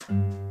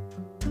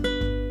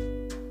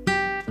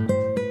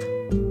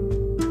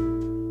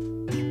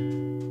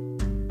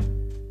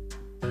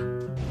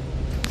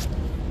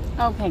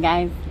Okay,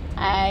 guys,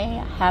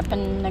 I have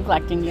been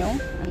neglecting you.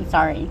 I'm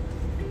sorry.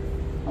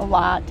 A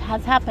lot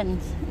has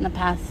happened in the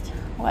past.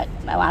 My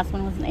last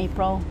one was in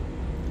April.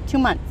 2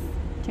 months.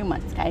 2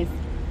 months, guys.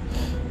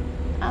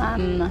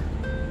 To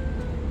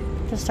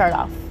start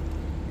off,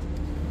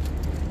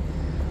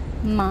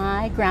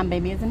 my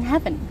grandbaby is in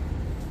heaven.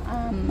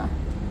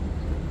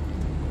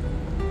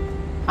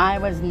 I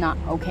was not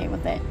okay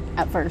with it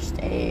at first.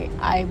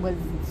 I was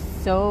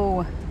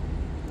so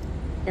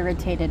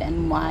irritated,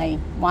 and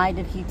why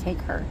did he take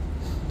her?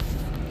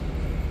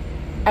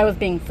 I was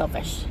being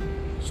selfish,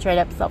 straight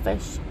up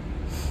selfish.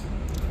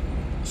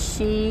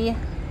 She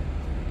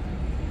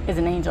is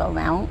an angel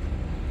now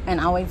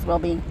and always will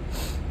be.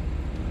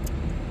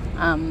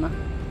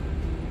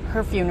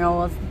 Her funeral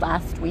was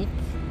last week.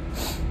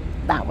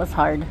 That was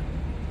hard.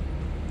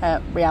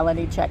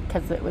 Reality check,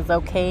 because it was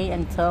okay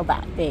until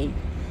that day,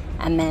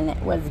 and then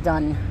it was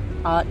done.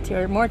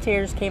 More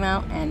tears came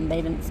out and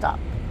they didn't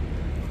stop.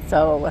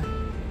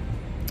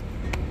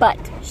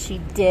 But she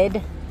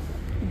did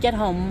get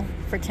home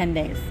for 10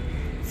 days.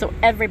 So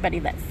everybody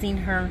that's seen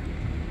her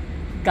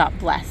got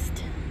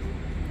blessed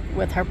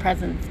with her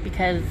presence,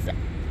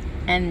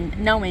 and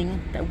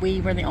knowing that we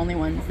were the only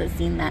ones that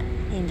seen that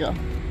angel.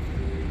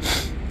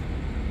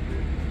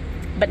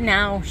 But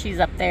now she's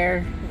up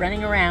there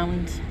running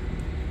around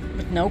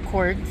with no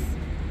cords,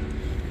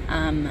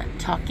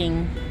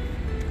 talking,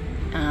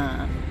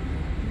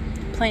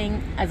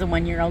 playing as a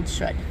 1-year-old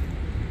should,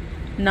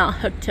 not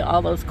hooked to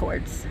all those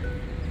cords.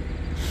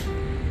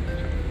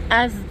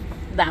 As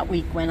that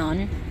week went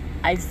on,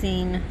 I've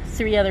seen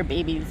 3 other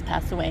babies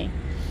pass away,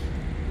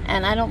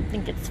 and I don't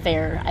think it's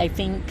fair. I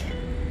think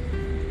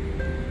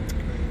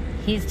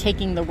he's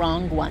taking the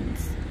wrong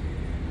ones.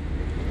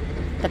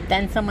 But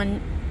then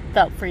someone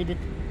felt free to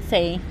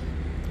say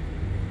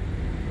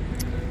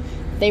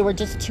they were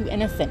just too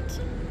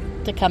innocent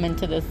to come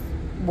into this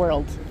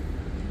world.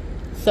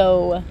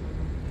 So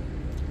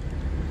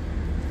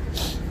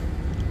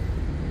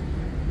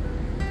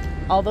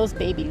all those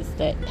babies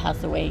that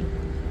pass away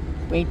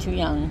way too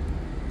young,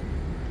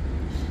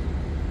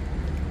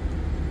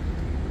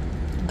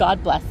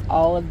 God bless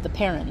all of the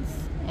parents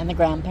and the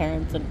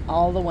grandparents and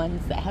all the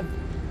ones that have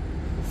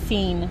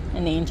seen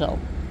an angel.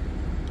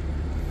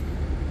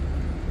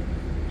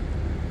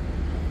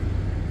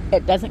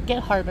 It doesn't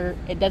get harder.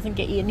 It doesn't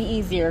get any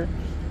easier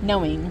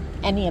knowing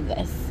any of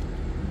this.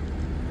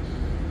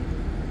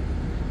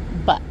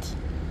 But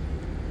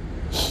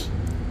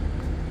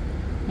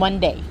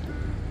one day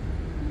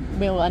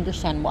we'll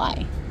understand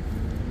why.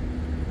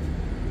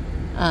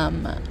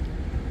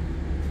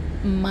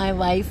 My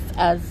life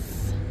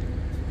as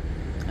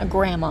a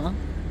grandma,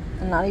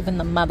 and not even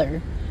the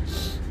mother,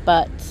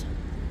 but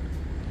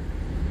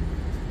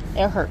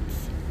it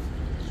hurts.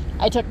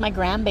 I took my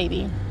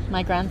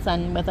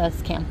grandson, with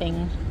us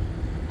camping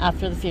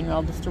after the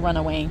funeral just to run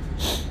away.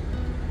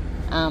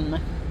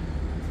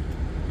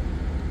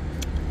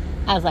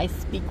 As I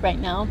speak right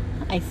now,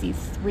 I see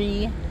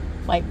 3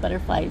 white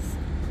butterflies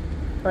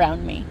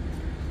around me.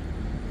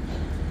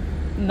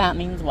 That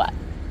means what?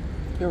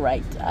 You're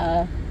right.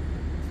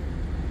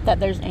 That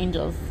there's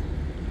angels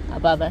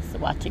above us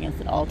watching us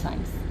at all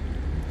times.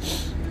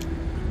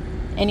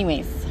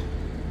 Anyways,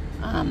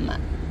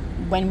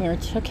 when we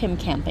took him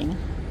camping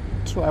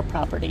to our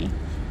property,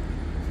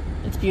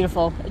 it's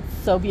beautiful. It's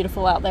so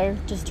beautiful out there,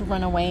 just to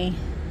run away,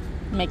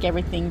 make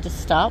everything just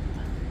stop.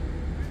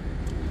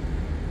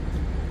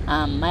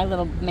 My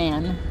little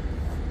man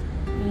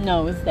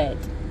knows that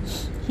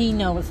he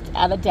knows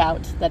without a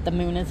doubt that the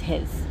moon is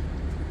his.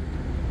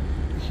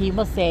 He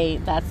will say,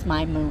 "That's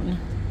my moon."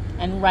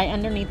 And right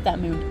underneath that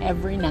moon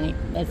every night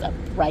is a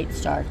bright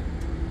star.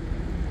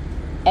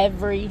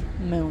 Every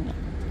moon.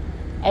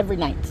 Every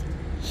night.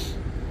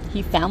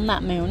 He found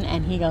that moon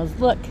and he goes,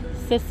 "Look,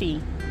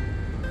 Sissy."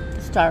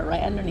 The star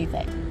right underneath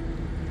it.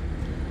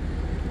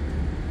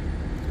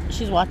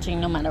 She's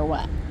watching no matter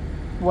what.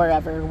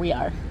 Wherever we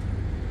are.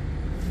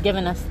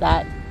 Giving us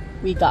that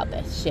we got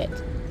this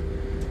shit.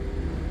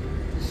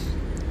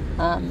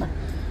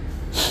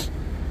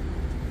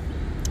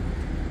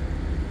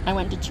 I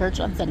went to church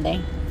on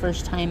Sunday.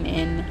 First time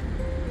in,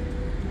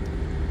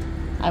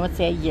 I would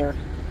say, a year.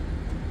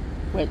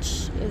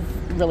 Which is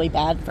really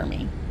bad for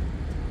me.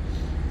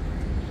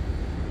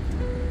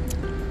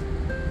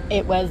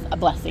 It was a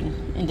blessing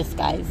in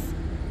disguise.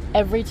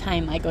 Every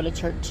time I go to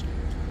church,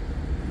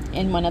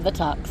 in one of the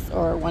talks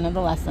or one of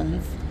the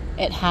lessons,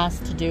 it has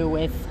to do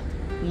with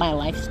my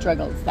life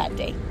struggles that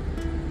day,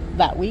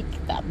 that week,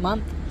 that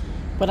month,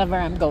 whatever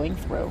I'm going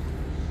through.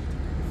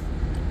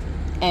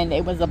 And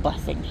it was a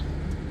blessing.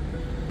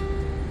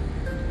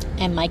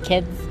 And my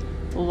kids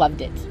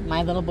loved it.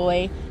 My little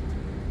boy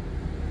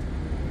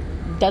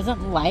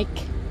doesn't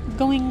like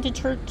going to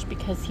church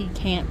because he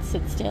can't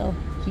sit still.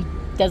 He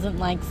doesn't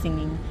like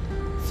singing,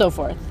 so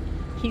forth.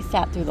 He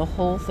sat through the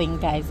whole thing,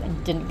 guys,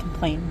 and didn't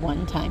complain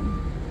one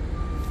time.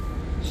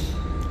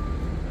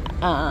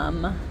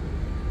 And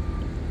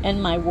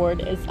my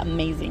ward is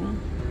amazing.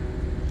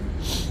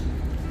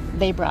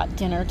 They brought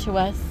dinner to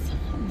us.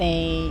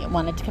 They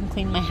wanted to come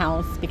clean my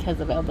house because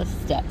of all the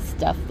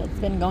stuff that's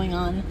been going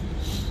on.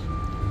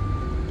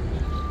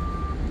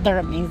 They're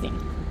amazing.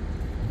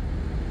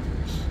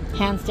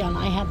 Hands down,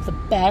 I have the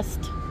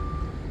best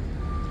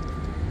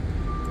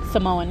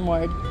Samoan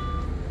ward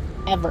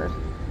ever.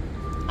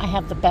 I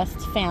have the best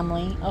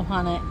family,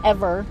 Ohana,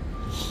 ever,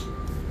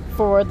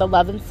 for the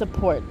love and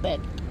support that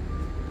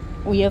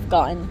we have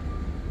gotten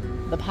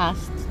the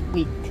past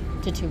week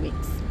to 2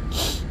 weeks.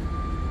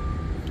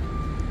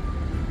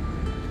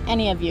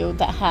 Any of you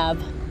that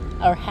have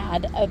or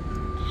had a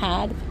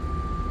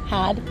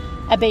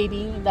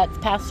baby that's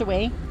passed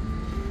away,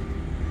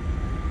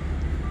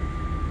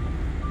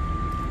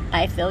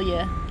 I feel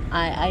you.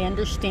 I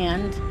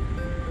understand,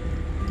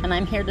 and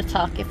I'm here to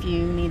talk if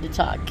you need to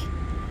talk.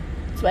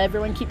 It's what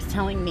everyone keeps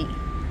telling me.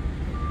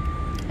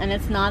 And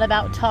it's not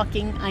about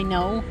talking, I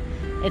know.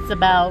 It's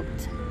about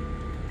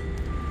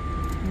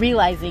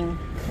realizing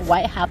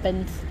why it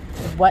happened,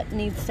 what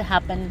needs to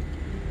happen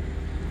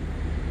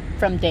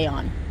from day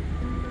on.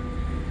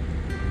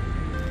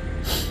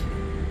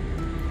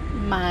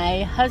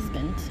 My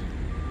husband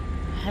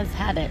has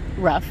had it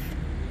rough.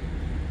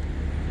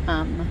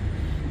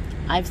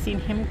 I've seen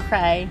him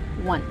cry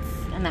once,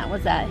 and that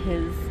was at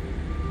his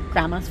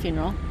grandma's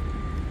funeral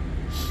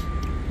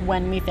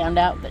when we found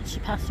out that she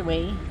passed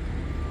away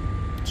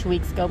 2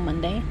 weeks ago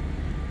Monday.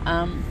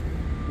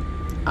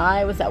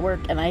 I was at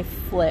work and I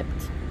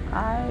flipped.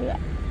 I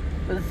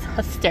was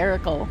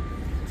hysterical.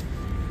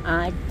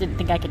 I didn't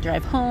think I could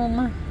drive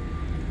home,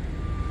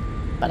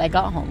 but I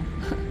got home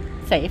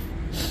safe.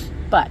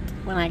 But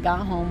when I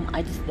got home,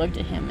 I just looked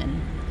at him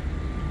and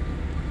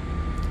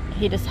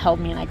he just held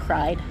me, and I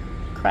cried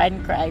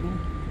and cried.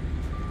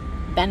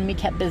 Then we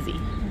kept busy.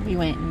 We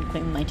went and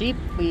cleaned my Jeep.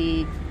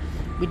 We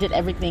did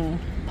everything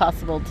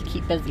possible to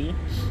keep busy.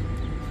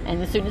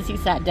 And as soon as he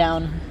sat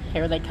down,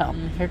 here they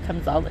come. Here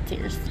comes all the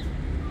tears.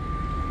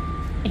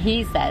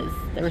 He says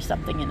there was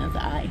something in his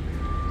eye.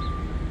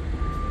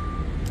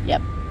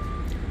 Yep.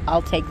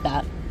 I'll take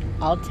that.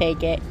 I'll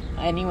take it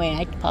any way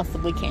I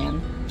possibly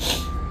can.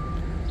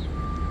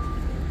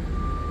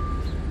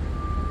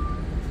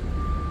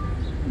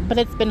 But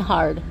it's been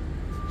hard.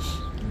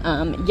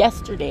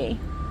 Yesterday,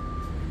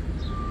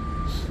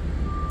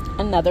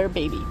 another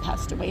baby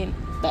passed away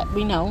that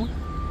we know.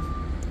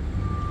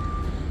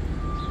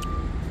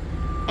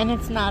 And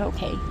it's not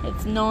okay.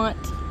 It's not.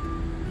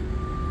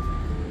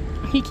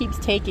 He keeps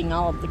taking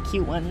all of the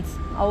cute ones,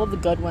 all of the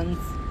good ones,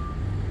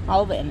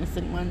 all the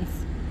innocent ones.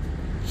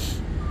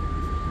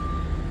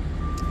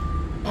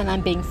 And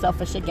I'm being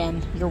selfish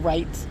again. You're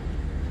right.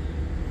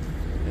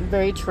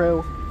 Very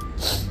true.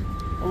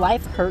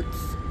 Life hurts.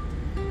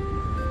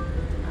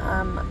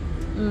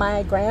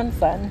 My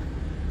grandson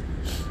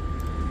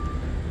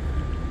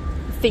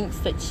thinks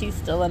that she's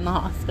still in the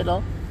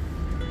hospital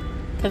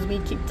because we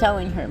keep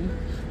telling him.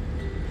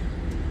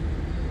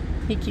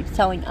 He keeps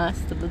telling us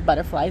that the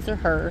butterflies are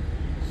her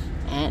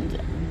and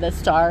the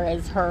star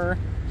is her.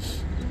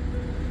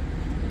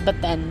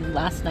 But then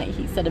last night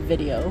he said a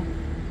video.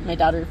 My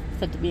daughter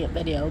sent to me a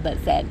video that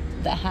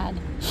had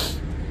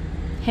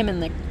him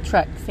in the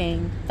truck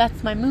saying,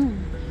 "That's my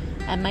moon,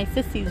 and my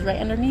sissy's right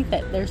underneath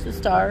it. There's the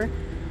star."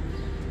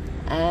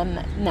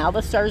 And now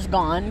the star's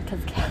gone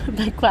because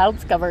the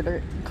clouds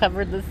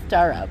covered the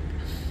star up.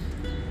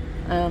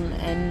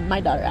 And my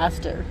daughter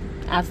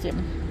asked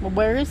him, "Well,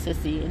 where is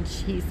Sissy?" And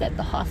he said,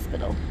 "The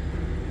hospital."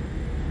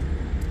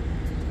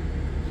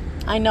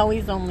 I know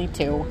he's only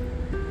 2,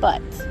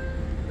 but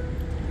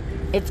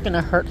it's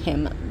gonna hurt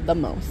him the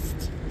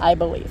most, I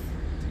believe.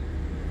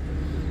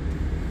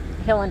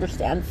 He'll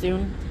understand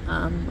soon.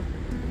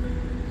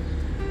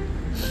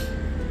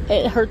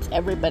 It hurts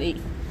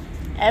everybody.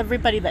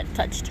 Everybody that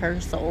touched her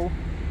soul.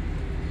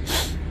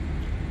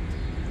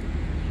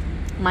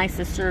 My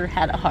sister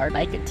had it hard,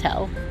 I could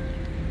tell.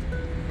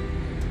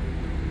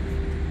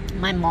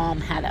 My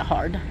mom had it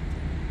hard.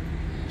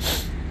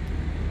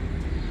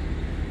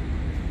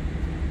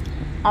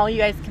 All you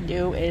guys can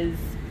do is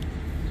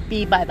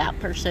be by that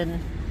person.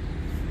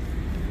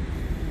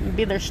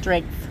 Be their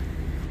strength.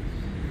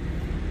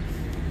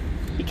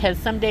 Because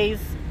some days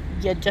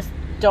you just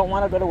don't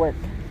want to go to work.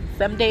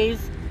 Some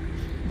days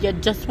you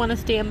just want to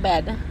stay in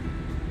bed.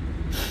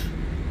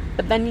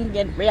 But then you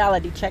get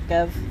reality check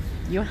of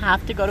you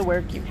have to go to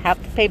work, you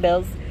have to pay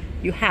bills,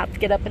 you have to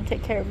get up and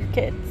take care of your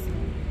kids.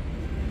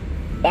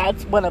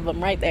 That's one of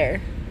them right there.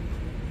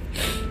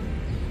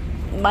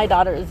 My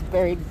daughter is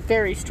very,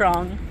 very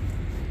strong.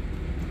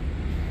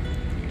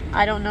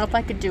 I don't know if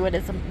I could do it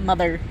as a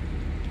mother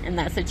in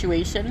that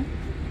situation.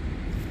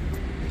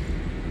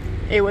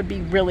 It would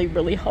be really,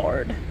 really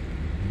hard.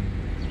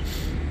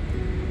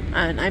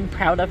 And I'm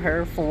proud of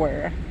her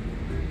for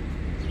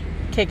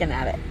kicking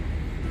at it.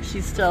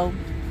 She's still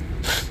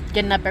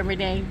getting up every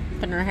day,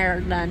 putting her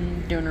hair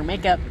done, doing her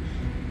makeup,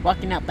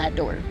 walking out that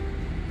door.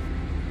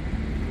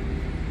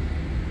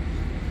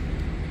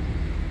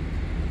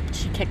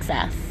 She kicks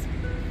ass.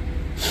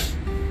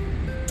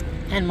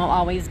 And will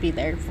always be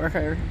there for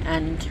her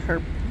and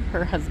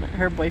her husband,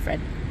 her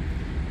boyfriend.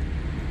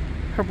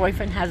 Her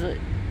boyfriend has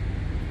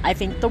I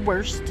think the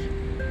worst,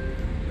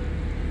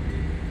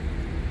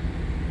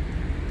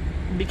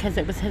 because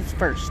it was his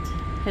first,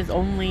 his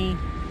only.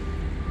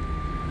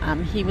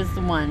 He was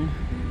the one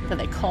that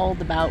they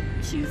called about.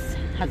 She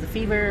has a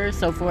fever,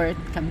 so forth.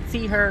 Come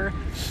see her.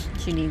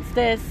 She needs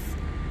this.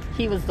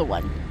 He was the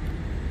one.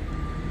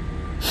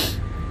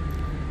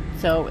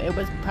 So it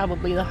was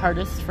probably the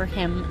hardest for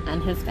him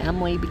and his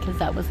family because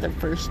that was their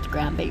first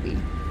grandbaby.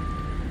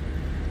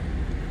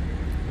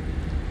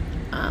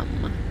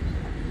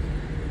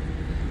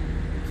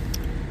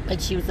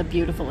 But she was a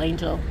beautiful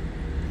angel.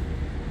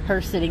 Her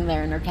sitting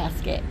there in her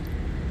casket,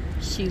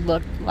 she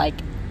looked like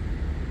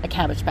a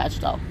Cabbage Patch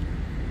doll.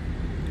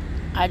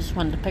 I just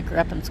wanted to pick her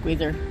up and squeeze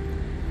her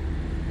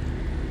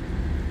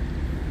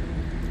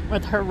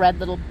with her red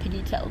little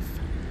piggy tails.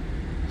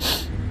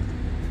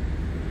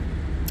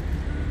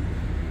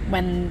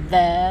 When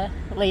the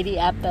lady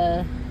at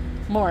the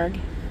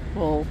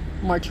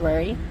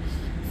mortuary,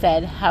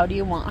 said, "How do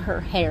you want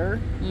her hair?"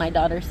 My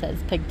daughter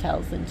says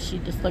pigtails, and she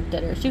just looked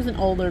at her. She was an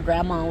older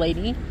grandma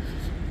lady,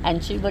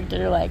 and she looked at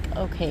her like,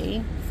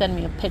 "Okay, send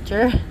me a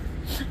picture."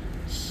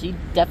 She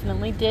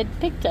definitely did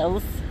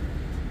pigtails.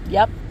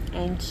 Yep.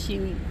 And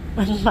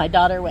when my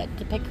daughter went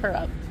to pick her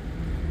up,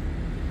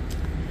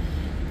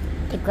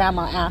 the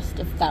grandma asked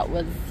if that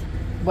was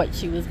what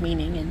she was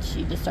meaning, and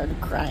she just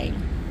started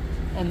crying.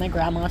 And the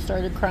grandma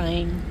started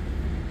crying.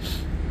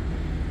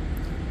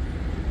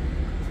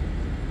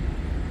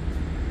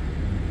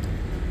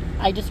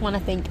 I just want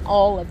to thank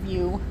all of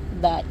you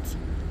that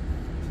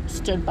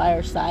stood by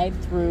our side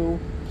through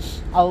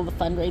all of the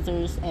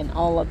fundraisers and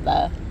all of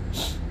the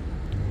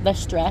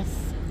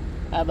stress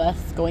of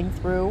us going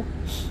through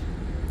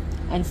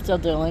and still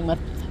dealing with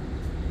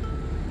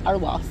our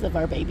loss of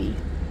our baby.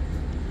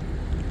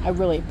 I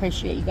really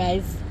appreciate you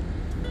guys.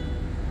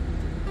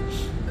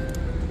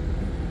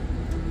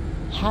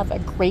 Have a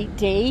great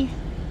day,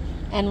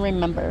 and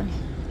remember,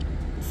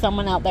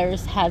 someone out there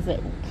has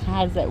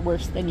it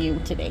worse than you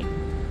today.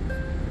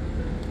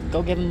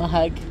 Go give them a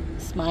hug,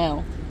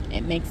 smile.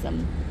 It makes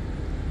them,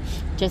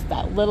 just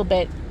that little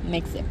bit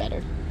makes it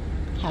better.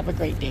 Have a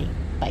great day.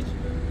 Bye.